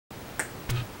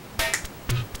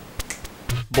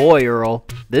Boy, Earl,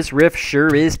 this riff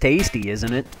sure is tasty,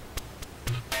 isn't it?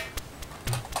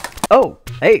 Oh,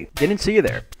 hey, didn't see you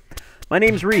there. My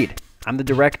name's Reed. I'm the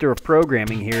Director of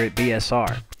Programming here at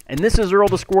BSR. And this is Earl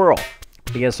the Squirrel,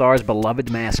 BSR's beloved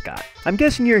mascot. I'm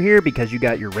guessing you're here because you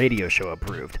got your radio show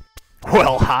approved.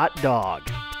 Well, hot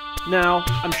dog. Now,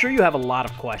 I'm sure you have a lot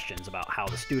of questions about how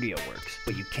the studio works,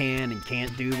 what you can and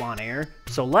can't do on air,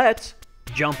 so let's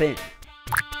jump in.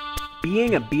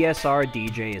 Being a BSR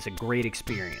DJ is a great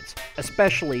experience,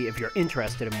 especially if you're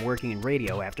interested in working in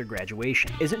radio after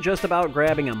graduation. It isn't just about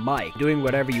grabbing a mic, doing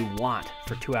whatever you want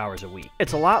for 2 hours a week.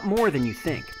 It's a lot more than you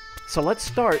think. So let's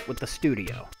start with the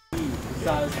studio.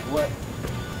 Besides what?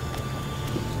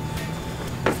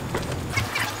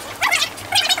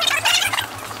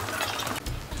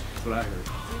 That's what I heard.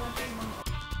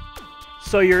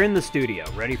 So you're in the studio,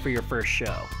 ready for your first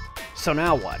show. So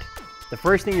now what? The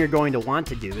first thing you're going to want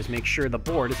to do is make sure the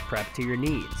board is prepped to your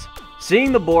needs.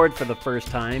 Seeing the board for the first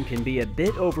time can be a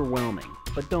bit overwhelming,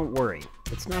 but don't worry,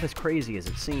 it's not as crazy as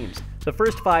it seems. The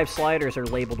first 5 sliders are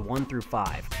labeled 1 through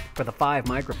 5, for the 5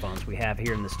 microphones we have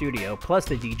here in the studio, plus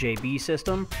the DJB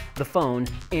system, the phone,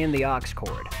 and the aux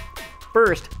cord.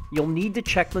 First, you'll need to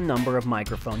check the number of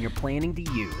microphone you're planning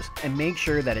to use and make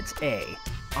sure that it's A,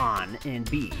 on,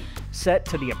 and B, set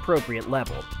to the appropriate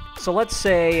level. So let's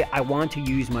say I want to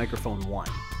use microphone 1,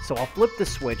 so I'll flip the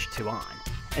switch to on,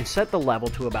 and set the level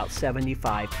to about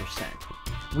 75%.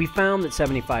 We found that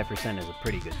 75% is a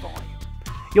pretty good volume.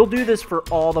 You'll do this for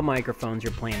all the microphones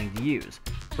you're planning to use.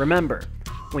 Remember,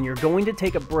 when you're going to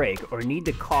take a break or need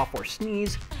to cough or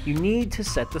sneeze, you need to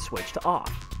set the switch to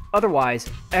off. Otherwise,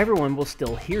 everyone will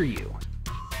still hear you.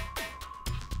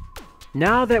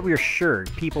 Now that we're sure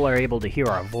people are able to hear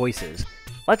our voices,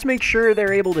 let's make sure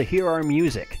they're able to hear our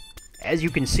music. As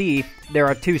you can see, there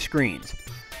are 2 screens.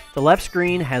 The left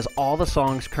screen has all the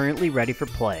songs currently ready for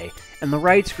play, and the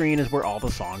right screen is where all the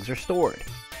songs are stored.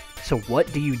 So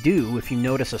what do you do if you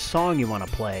notice a song you want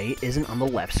to play isn't on the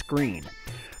left screen?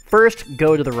 First,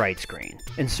 go to the right screen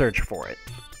and search for it.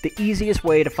 The easiest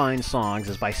way to find songs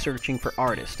is by searching for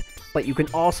artist, but you can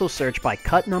also search by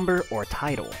cut number or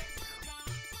title.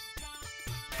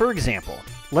 For example,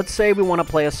 let's say we want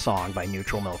to play a song by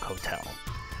Neutral Milk Hotel.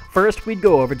 First, we'd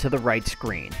go over to the right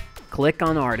screen, click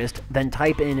on artist, then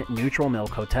type in Neutral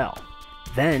Milk Hotel.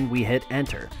 Then we hit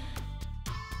enter.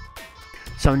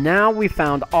 So now we've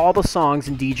found all the songs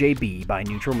in DJB by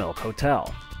Neutral Milk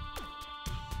Hotel.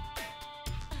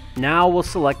 Now we'll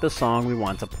select the song we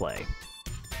want to play.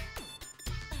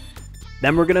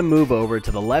 Then we're going to move over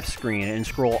to the left screen and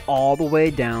scroll all the way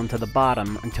down to the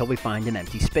bottom until we find an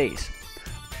empty space.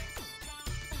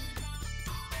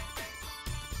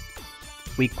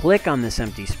 We click on this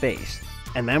empty space,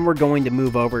 and then we're going to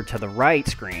move over to the right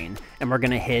screen and we're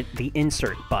going to hit the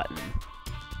insert button.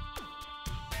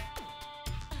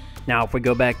 Now if we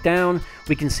go back down,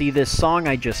 we can see this song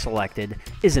I just selected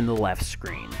is in the left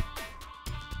screen.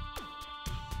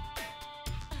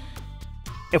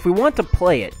 If we want to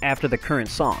play it after the current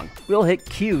song, we'll hit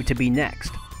Q to be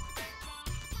next.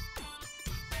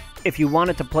 If you want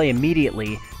it to play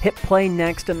immediately, hit play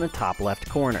next in the top left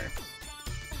corner.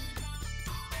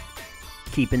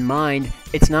 Keep in mind,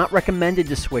 it's not recommended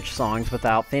to switch songs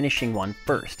without finishing one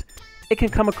first. It can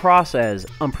come across as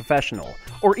unprofessional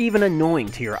or even annoying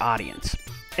to your audience.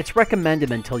 It's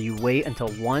recommended until you wait until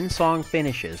one song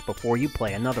finishes before you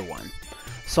play another one.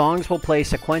 Songs will play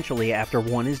sequentially after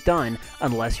one is done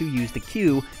unless you use the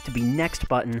Q to be next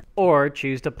button or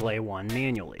choose to play one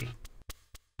manually.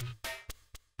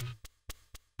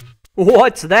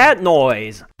 What's that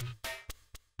noise?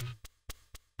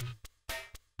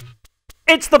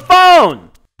 It's the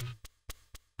phone!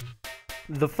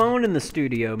 The phone in the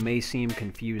studio may seem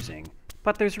confusing,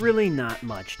 but there's really not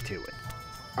much to it.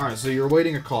 Alright, so you're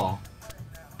waiting a call.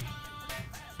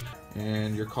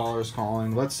 And your caller's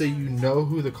calling. Let's say you know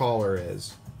who the caller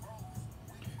is.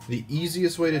 The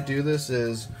easiest way to do this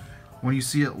is when you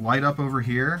see it light up over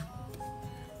here,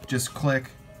 just click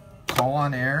call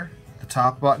on air, the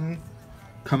top button,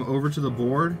 come over to the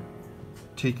board,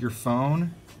 take your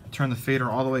phone, turn the fader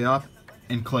all the way up,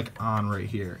 and click on right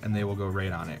here, and they will go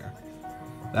right on air.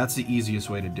 That's the easiest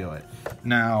way to do it.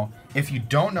 Now, if you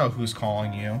don't know who's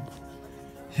calling you,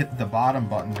 hit the bottom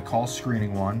button, the call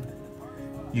screening one.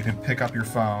 You can pick up your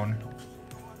phone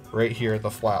right here,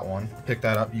 the flat one. Pick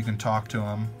that up, you can talk to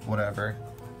them, whatever.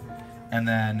 And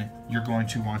then you're going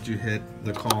to want to hit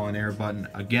the call on air button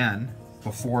again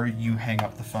before you hang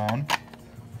up the phone,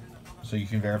 so you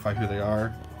can verify who they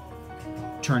are.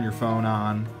 Turn your phone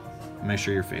on, make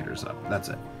sure your fader's up. That's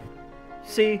it.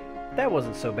 See, that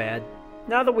wasn't so bad.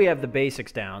 Now that we have the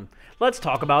basics down, let's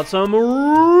talk about some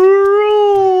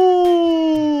rules.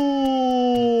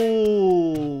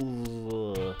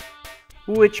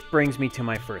 Which brings me to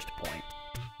my first point.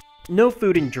 No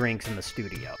food and drinks in the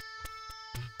studio.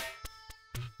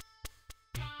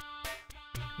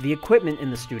 The equipment in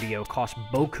the studio costs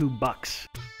boku bucks,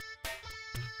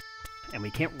 and we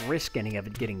can't risk any of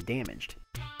it getting damaged.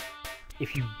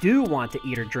 If you do want to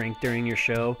eat or drink during your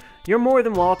show, you're more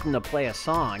than welcome to play a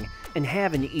song and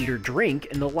have an eat or drink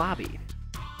in the lobby.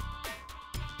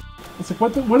 It's like,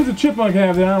 what does a chipmunk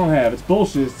have that I don't have? It's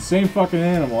bullshit. It's the same fucking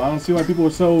animal. I don't see why people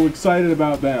are so excited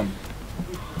about them.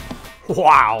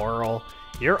 Wow, Earl.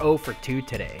 You're 0 for 2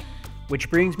 today.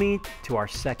 Which brings me to our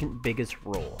second biggest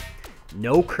rule.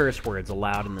 No curse words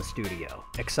allowed in the studio,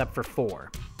 except for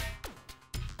 4.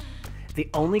 The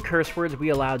only curse words we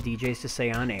allow DJs to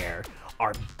say on air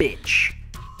are bitch,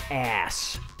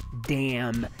 ass,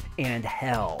 damn, and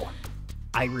hell.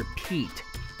 I repeat,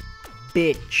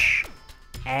 bitch,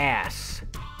 ass,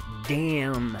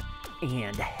 damn,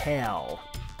 and hell.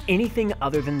 Anything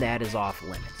other than that is off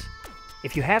limits.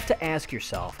 If you have to ask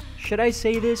yourself, should I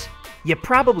say this? You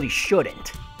probably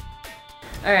shouldn't.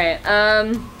 Alright,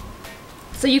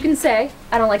 so you can say,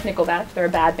 I don't like Nickelback, they're a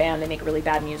bad band, they make really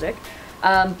bad music.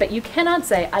 But you cannot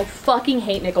say, I fucking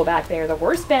hate Nickelback, they are the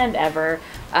worst band ever,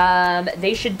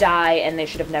 they should die and they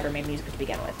should have never made music to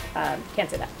begin with. Can't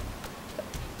say that.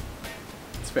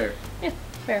 It's fair. Yeah,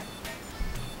 fair.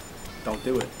 Don't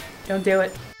do it. Don't do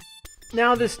it.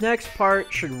 Now this next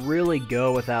part should really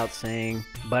go without saying,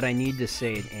 but I need to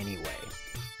say it anyway.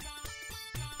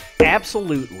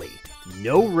 Absolutely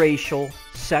no racial,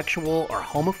 sexual, or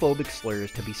homophobic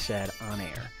slurs to be said on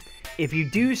air. If you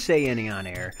do say any on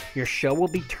air, your show will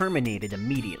be terminated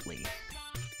immediately.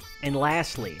 And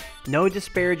lastly, no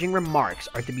disparaging remarks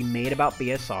are to be made about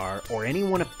BSR or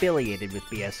anyone affiliated with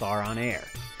BSR on air.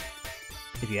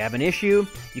 If you have an issue,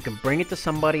 you can bring it to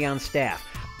somebody on staff,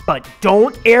 but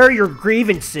don't air your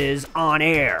grievances on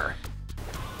air.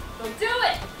 Don't do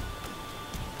it!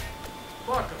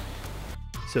 Fuck 'em.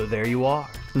 So there you are,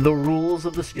 the rules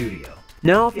of the studio.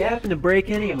 Now if you happen to break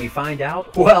any and we find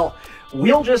out, well,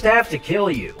 we'll just have to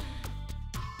kill you.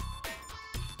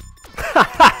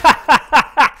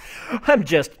 I'm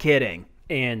just kidding.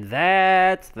 And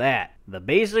that's that. The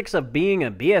basics of being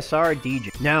a BSR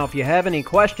DJ. Now, if you have any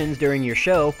questions during your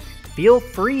show, feel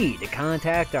free to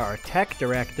contact our tech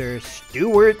director,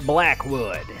 Stuart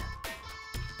Blackwood.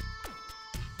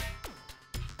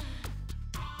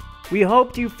 We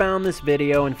hoped you found this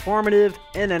video informative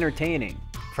and entertaining.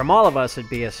 From all of us at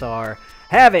BSR,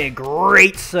 have a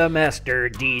great semester,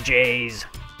 DJs!